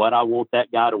 depending on what I want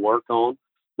that guy to work on.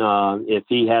 If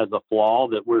he has a flaw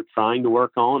that we're trying to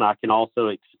work on, I can also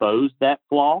expose that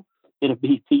flaw in a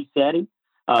BP setting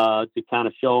to kind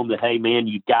of show him that, hey, man,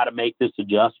 you've got to make this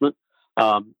adjustment.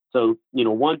 So,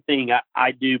 one thing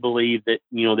I do believe that,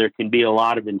 there can be a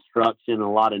lot of instruction,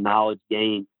 a lot of knowledge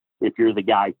gained if you're the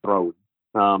guy throwing,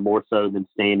 more so than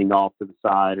standing off to the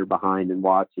side or behind and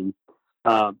watching.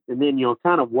 And then,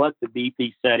 kind of what the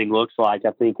BP setting looks like.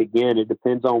 I think, again, it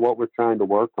depends on what we're trying to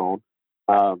work on.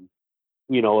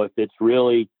 If it's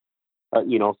really,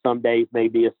 some days may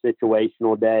be a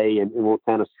situational day and we'll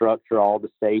kind of structure all the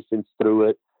stations through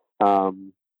it.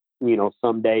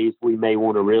 Some days we may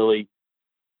want to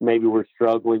maybe we're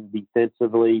struggling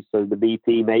defensively. So the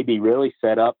BP may be really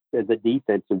set up as a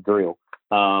defensive drill,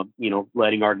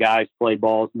 letting our guys play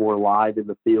balls more live in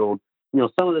the field.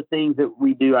 Some of the things that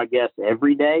we do, I guess,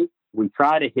 every day, we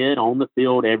try to hit on the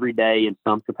field every day in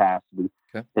some capacity.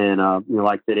 Okay. And,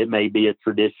 like I said, it may be a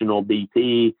traditional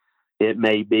BP. It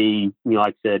may be,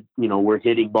 like I said, we're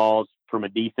hitting balls from a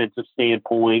defensive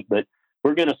standpoint, but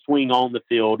we're going to swing on the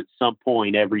field at some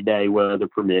point every day, weather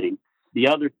permitting. The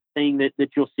other thing that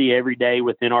you'll see every day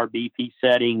within our BP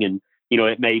setting, and,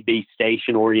 it may be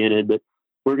station oriented, but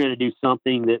we're going to do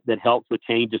something that helps with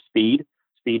change of speed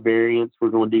variance. We're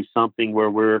going to do something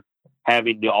where we're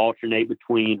having to alternate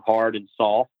between hard and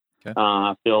soft. Okay.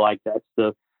 I feel like that's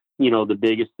the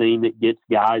biggest thing that gets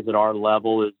guys at our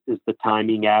level is the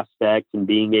timing aspect and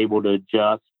being able to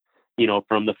adjust,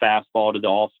 from the fastball to the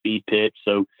off-speed pitch.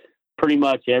 So pretty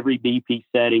much every BP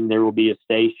setting, there will be a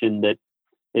station that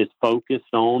is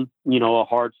focused on, a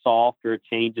hard soft or a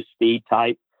change of speed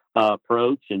type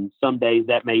approach. And some days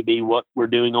that may be what we're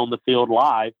doing on the field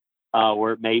live,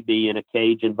 where it may be in a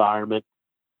cage environment.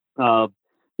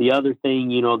 The other thing,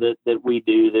 that we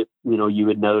do that, you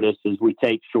would notice is we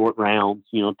take short rounds.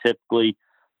 Typically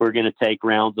we're going to take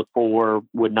rounds of 4,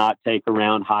 would not take a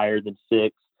round higher than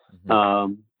 6.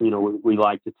 Mm-hmm. We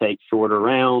like to take shorter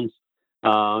rounds,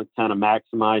 kind of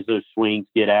maximize those swings,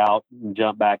 get out and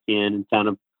jump back in, and kind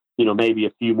of, maybe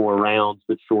a few more rounds,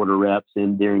 but shorter reps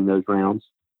in during those rounds.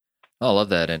 Oh, I love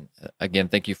that. And again,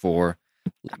 thank you for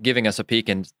giving us a peek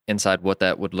inside what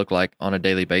that would look like on a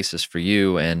daily basis for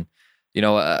you. And,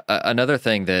 another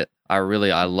thing that I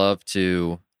love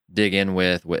to dig in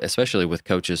with, especially with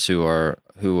coaches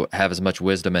who have as much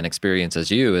wisdom and experience as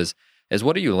you, is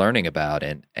what are you learning about?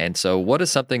 And so what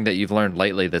is something that you've learned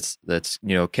lately that's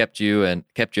kept you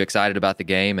excited about the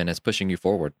game and is pushing you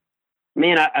forward?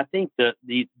 Man, I think the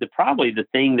probably the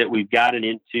thing that we've gotten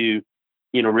into,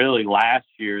 really last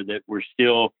year, that we're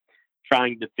still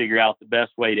trying to figure out the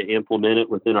best way to implement it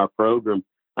within our program,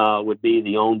 would be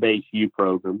the On Base U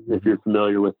program, mm-hmm. if you're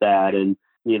familiar with that. And,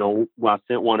 I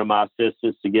sent one of my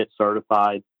assistants to get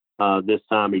certified this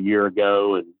time a year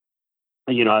ago. And,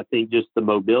 I think just the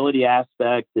mobility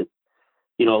aspect, that,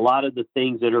 a lot of the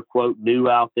things that are, quote, new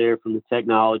out there from the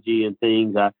technology and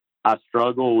things, I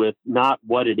struggle with not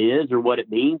what it is or what it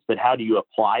means, but how do you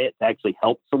apply it to actually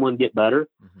help someone get better?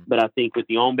 Mm-hmm. But I think with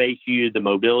the On Base U, the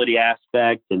mobility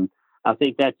aspect, and I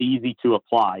think that's easy to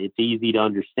apply. It's easy to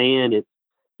understand. It's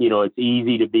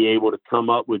easy to be able to come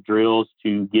up with drills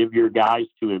to give your guys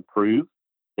to improve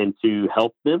and to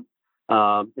help them.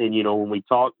 And, when we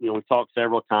talk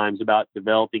several times about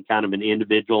developing kind of an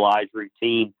individualized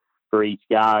routine for each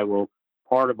guy. Well,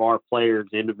 part of our players'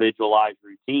 individualized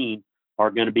routine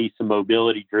are going to be some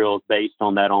mobility drills based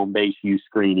on that On Base U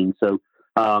screening. So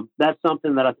that's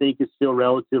something that I think is still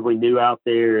relatively new out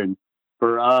there. And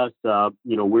for us,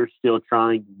 we're still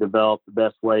trying to develop the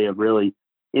best way of really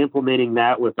implementing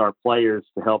that with our players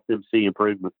to help them see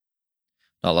improvement.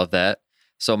 I love that.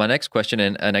 So my next question,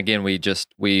 and again,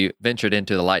 we ventured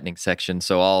into the lightning section,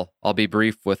 so I'll be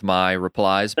brief with my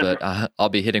replies, but I'll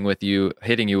be hitting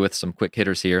you with some quick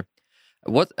hitters here.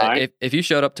 What right. if you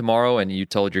showed up tomorrow and you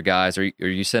told your guys, or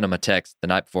you sent them a text the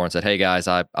night before and said, "Hey guys,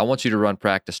 I want you to run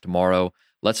practice tomorrow.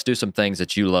 Let's do some things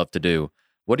that you love to do."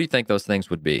 What do you think those things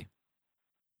would be?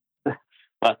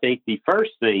 I think the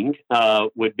first thing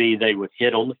would be they would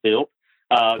hit on the field.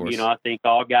 I think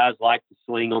all guys like to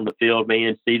swing on the field,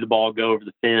 man, see the ball go over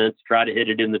the fence, try to hit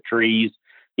it in the trees.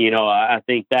 I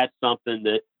think that's something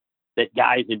that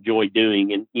guys enjoy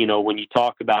doing. And, when you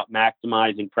talk about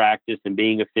maximizing practice and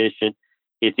being efficient,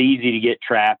 it's easy to get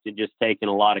trapped in just taking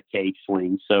a lot of cage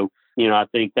swings. So, I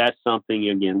think that's something,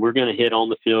 again, we're going to hit on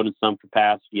the field in some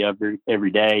capacity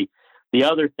every day. The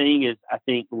other thing is, I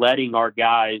think, letting our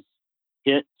guys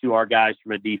hit to our guys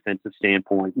from a defensive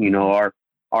standpoint.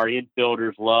 Our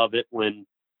infielders love it when,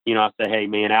 I say, hey,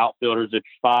 man, outfielders at your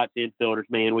spots, infielders,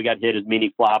 man, we got to hit as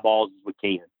many fly balls as we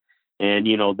can. And,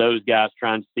 those guys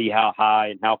trying to see how high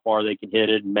and how far they can hit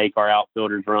it and make our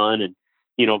outfielders run. And,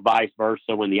 vice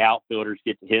versa, when the outfielders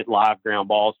get to hit live ground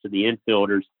balls to the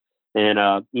infielders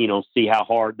and, see how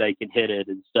hard they can hit it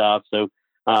and stuff. So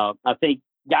I think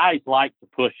guys like to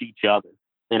push each other.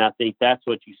 And I think that's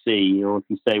what you see. If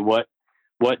you say, what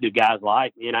do guys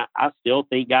like? And I still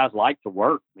think guys like to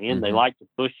work, man. Mm-hmm. They like to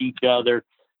push each other.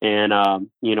 And,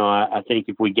 I think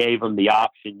if we gave them the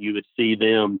option, you would see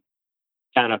them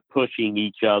kind of pushing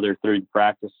each other through the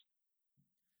practice.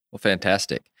 Well,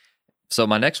 fantastic. So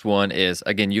my next one is,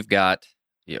 again, you've got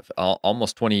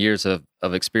almost 20 years of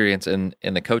experience in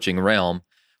the coaching realm.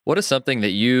 What is something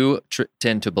that you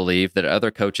tend to believe that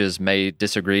other coaches may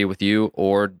disagree with you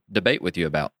or debate with you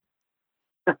about?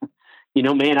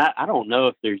 Man, I don't know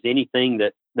if there's anything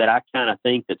that I kind of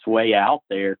think that's way out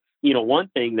there. One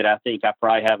thing that I think I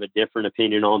probably have a different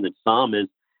opinion on than some is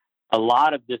a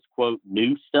lot of this, quote,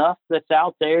 new stuff that's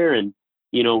out there. And,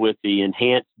 with the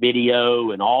enhanced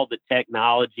video and all the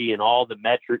technology and all the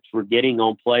metrics we're getting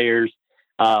on players,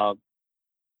 I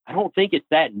don't think it's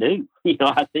that new.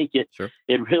 I think it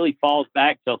really falls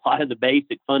back to a lot of the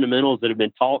basic fundamentals that have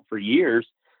been taught for years.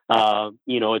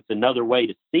 It's another way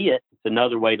to see it. It's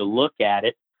another way to look at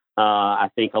it. I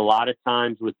think a lot of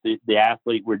times with the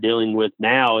athlete we're dealing with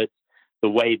now, it's the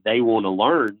way they want to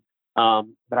learn.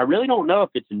 But I really don't know if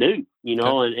it's new,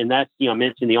 and that's, I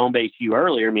mentioned the On Base U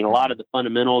earlier. I mean, a lot of the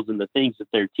fundamentals and the things that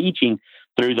they're teaching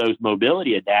through those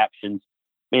mobility adaptions,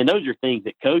 man, those are things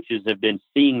that coaches have been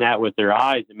seeing that with their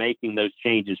eyes and making those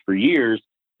changes for years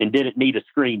and didn't need a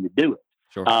screen to do it.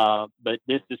 Sure. But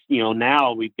this is,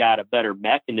 now we've got a better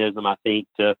mechanism, I think,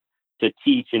 to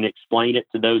teach and explain it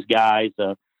to those guys.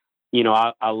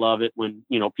 I love it when,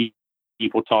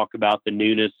 people talk about the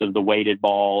newness of the weighted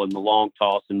ball and the long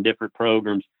toss and different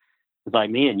programs. it's like,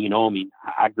 man, I mean,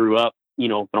 I grew up,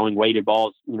 throwing weighted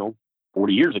balls,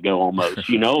 40 years ago almost,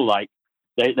 like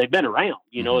they've been around,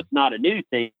 it's not a new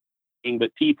thing,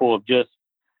 but people have just,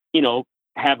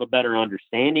 have a better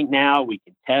understanding now. We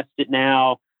can test it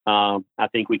now. I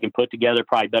think we can put together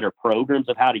probably better programs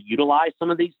of how to utilize some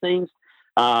of these things.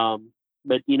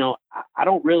 But, I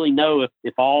don't really know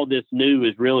if all this new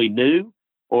is really new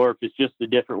or if it's just a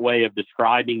different way of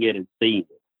describing it and seeing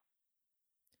it.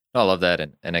 I love that.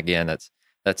 And again,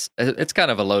 it's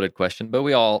kind of a loaded question, but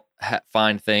we all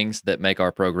find things that make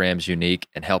our programs unique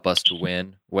and help us to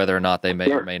win, whether or not they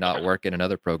may or may not work in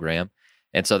another program.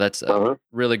 And so that's a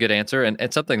really good answer.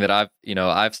 And something that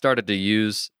I've started to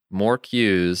use more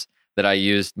cues that I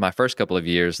used my first couple of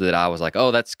years that I was like,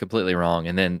 oh, that's completely wrong.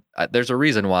 And then there's a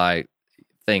reason why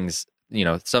things,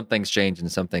 some things change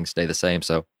and some things stay the same.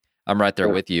 So I'm right there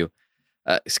with you.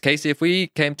 Casey, if we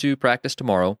came to practice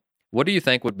tomorrow, what do you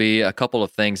think would be a couple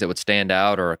of things that would stand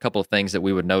out or a couple of things that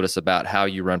we would notice about how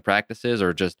you run practices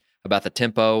or just about the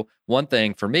tempo? One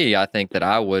thing for me, I think that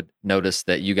I would notice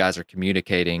that you guys are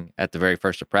communicating at the very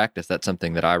first of practice. That's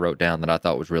something that I wrote down that I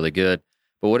thought was really good.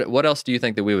 But what else do you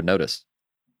think that we would notice?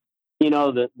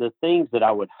 The things that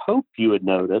I would hope you would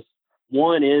notice,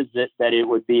 one is that it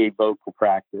would be a vocal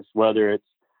practice, whether it's,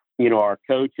 our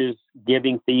coaches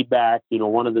giving feedback.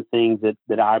 One of the things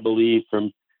that I believe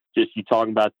from just you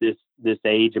talking about this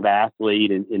age of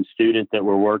athlete and student that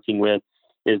we're working with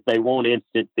is they want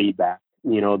instant feedback.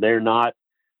 We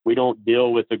don't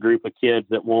deal with a group of kids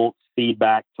that want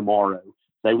feedback tomorrow.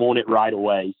 They want it right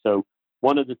away. So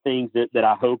one of the things that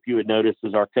I hope you would notice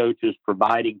is our coaches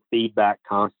providing feedback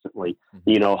constantly,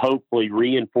 hopefully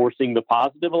reinforcing the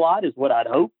positive a lot is what I'd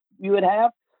hope you would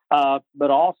have. But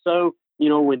also,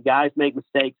 when guys make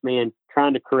mistakes, man,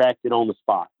 trying to correct it on the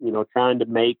spot, trying to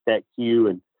make that cue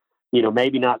and,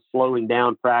 maybe not slowing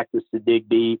down practice to dig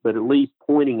deep, but at least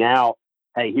pointing out,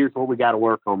 hey, here's what we got to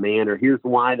work on, man, or here's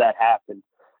why that happened.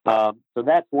 So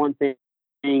that's one thing.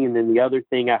 And then the other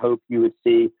thing I hope you would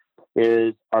see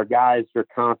is our guys are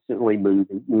constantly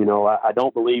moving. I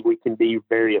don't believe we can be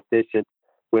very efficient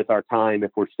with our time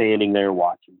if we're standing there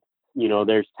watching.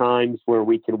 There's times where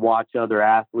we can watch other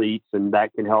athletes and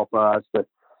that can help us, but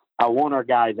I want our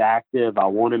guys active. I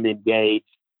want them engaged.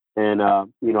 And,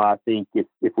 I think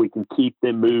if we can keep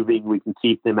them moving, we can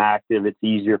keep them active, it's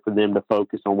easier for them to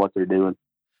focus on what they're doing.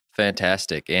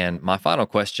 Fantastic. And my final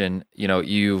question,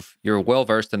 you're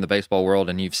well-versed in the baseball world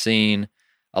and you've seen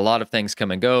a lot of things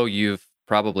come and go. You've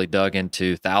probably dug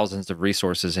into thousands of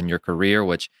resources in your career,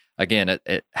 which again,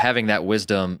 having that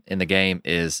wisdom in the game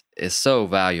is so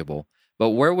valuable. But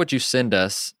where would you send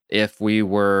us if we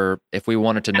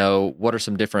wanted to know what are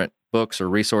some different books or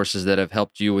resources that have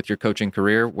helped you with your coaching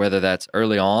career, whether that's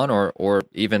early on or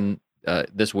even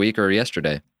this week or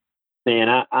yesterday? Man,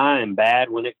 I am bad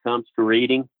when it comes to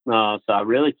reading, so I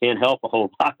really can't help a whole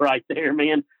lot right there,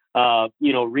 man.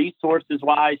 Resources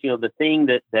wise, the thing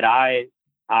that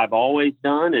I've always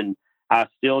done and I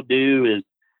still do is,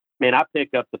 man, I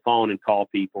pick up the phone and call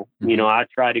people. Mm-hmm. I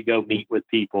try to go meet with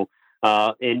people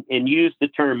and use the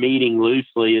term meeting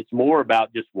loosely. It's more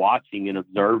about just watching and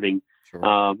observing. Sure.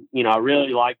 I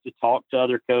really like to talk to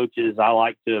other coaches. I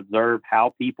like to observe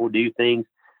how people do things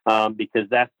because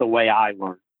that's the way I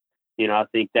learn. I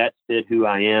think that's who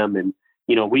I am. And,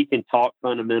 we can talk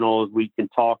fundamentals. We can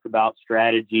talk about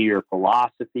strategy or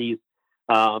philosophies.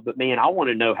 But, man, I want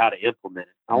to know how to implement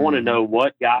it. I want to know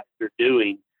what guys are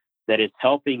doing that is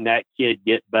helping that kid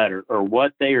get better or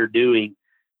what they are doing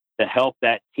to help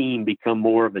that team become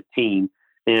more of a team.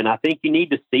 And I think you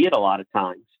need to see it a lot of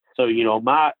times. So,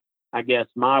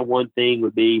 my one thing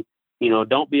would be,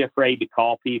 don't be afraid to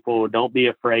call people. Don't be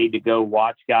afraid to go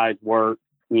watch guys work.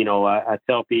 I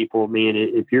tell people, man,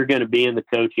 if you're going to be in the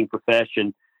coaching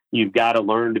profession, you've got to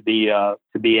learn to be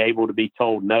able to be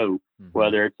told no,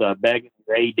 whether it's begging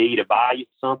your AD to buy you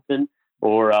something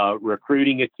or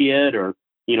recruiting a kid or,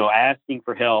 asking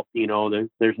for help.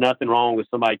 There's nothing wrong with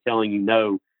somebody telling you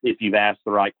no if you've asked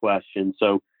the right question.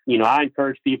 So, I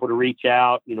encourage people to reach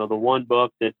out. The one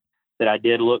book that I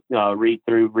did read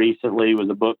through recently was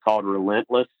a book called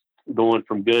Relentless, Going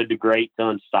from Good to Great to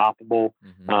Unstoppable.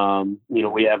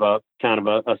 We have a kind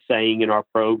of a saying in our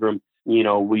program, we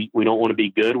don't want to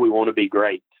be good. We want to be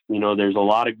great. There's a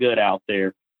lot of good out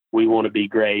there. We want to be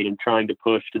great and trying to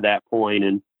push to that point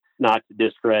and not to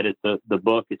discredit the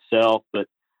book itself. But,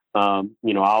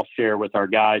 I'll share with our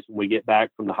guys when we get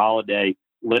back from the holiday,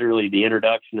 literally the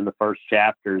introduction in the first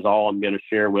chapter is all I'm going to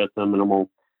share with them and I'm going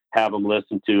to have them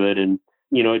listen to it. And,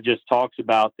 it just talks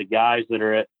about the guys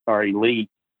that are elite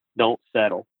don't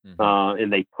settle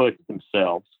and they push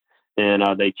themselves and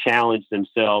they challenge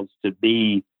themselves to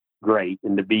be great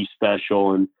and to be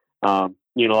special. And,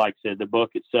 like I said, the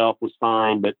book itself was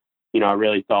fine, but, I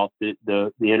really thought that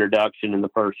the introduction in the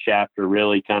first chapter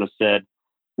really kind of said,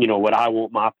 what I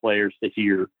want my players to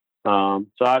hear. So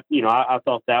I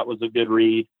thought that was a good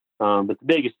read. But the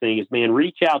biggest thing is, man,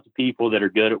 reach out to people that are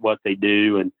good at what they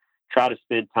do and try to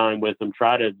spend time with them,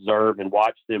 try to observe and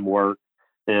watch them work.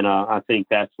 And I think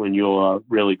that's when you'll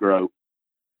really grow.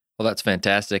 Well, that's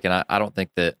fantastic. And I don't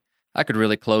think that I could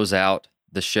really close out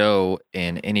the show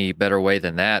in any better way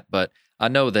than that. But I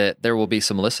know that there will be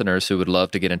some listeners who would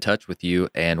love to get in touch with you.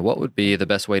 And what would be the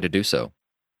best way to do so?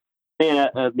 Man,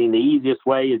 the easiest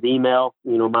way is email.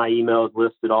 My email is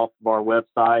listed off of our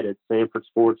website at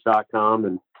sanfordsports.com.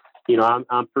 And,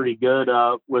 I'm pretty good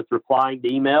with replying to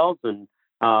emails. And,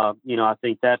 I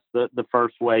think that's the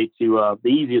first way to, the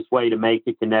easiest way to make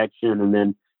a connection. And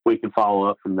then we can follow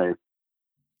up from there.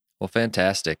 Well,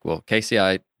 fantastic. Well, Casey,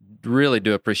 I really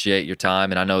do appreciate your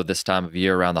time. And I know this time of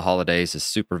year around the holidays is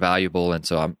super valuable. And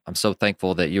so I'm so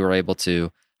thankful that you were able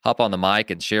to hop on the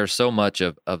mic and share so much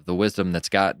of the wisdom that's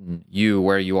gotten you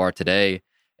where you are today.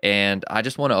 And I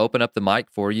just want to open up the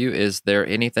mic for you. Is there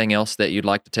anything else that you'd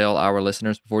like to tell our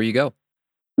listeners before you go?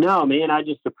 No, man, I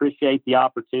just appreciate the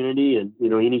opportunity. And,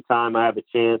 anytime I have a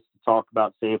chance to talk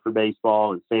about Sanford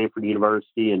baseball and Sanford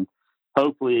University and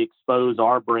hopefully expose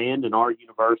our brand and our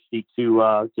university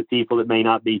to people that may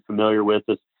not be familiar with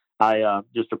us, I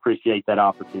just appreciate that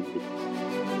opportunity.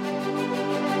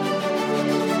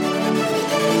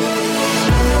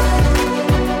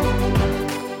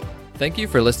 Thank you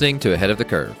for listening to Ahead of the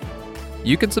Curve.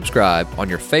 You can subscribe on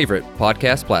your favorite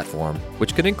podcast platform,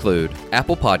 which could include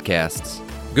Apple Podcasts,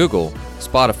 Google,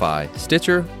 Spotify,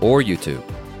 Stitcher, or YouTube.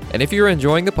 And if you're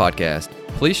enjoying the podcast,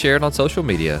 please share it on social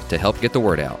media to help get the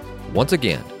word out. Once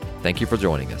again, thank you for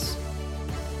joining us.